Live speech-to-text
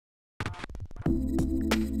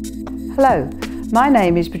Hello, my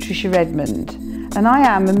name is Patricia Redmond and I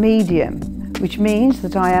am a medium, which means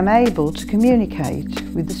that I am able to communicate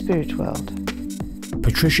with the spirit world.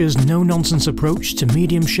 Patricia's no-nonsense approach to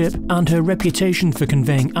mediumship and her reputation for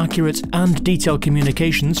conveying accurate and detailed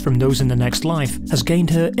communications from those in the next life has gained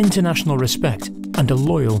her international respect and a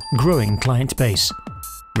loyal, growing client base.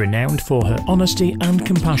 Renowned for her honesty and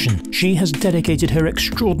compassion, she has dedicated her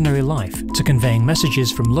extraordinary life to conveying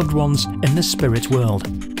messages from loved ones in the spirit world.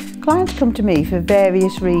 Clients come to me for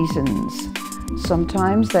various reasons.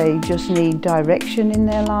 Sometimes they just need direction in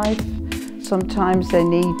their life. Sometimes they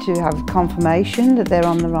need to have confirmation that they're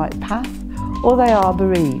on the right path, or they are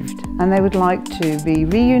bereaved and they would like to be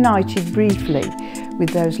reunited briefly with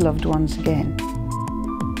those loved ones again.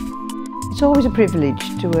 It's always a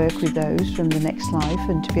privilege to work with those from the next life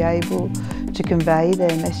and to be able to convey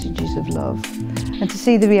their messages of love and to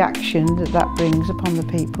see the reaction that that brings upon the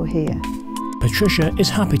people here. Patricia is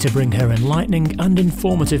happy to bring her enlightening and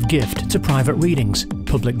informative gift to private readings,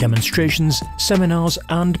 public demonstrations, seminars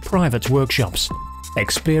and private workshops.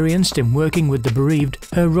 Experienced in working with the bereaved,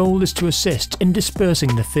 her role is to assist in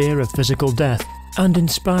dispersing the fear of physical death and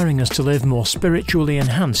inspiring us to live more spiritually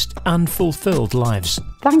enhanced and fulfilled lives.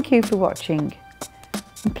 Thank you for watching,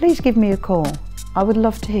 and please give me a call. I would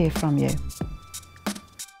love to hear from you.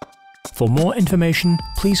 For more information,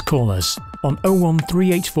 please call us on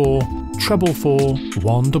 01384 444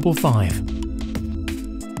 155.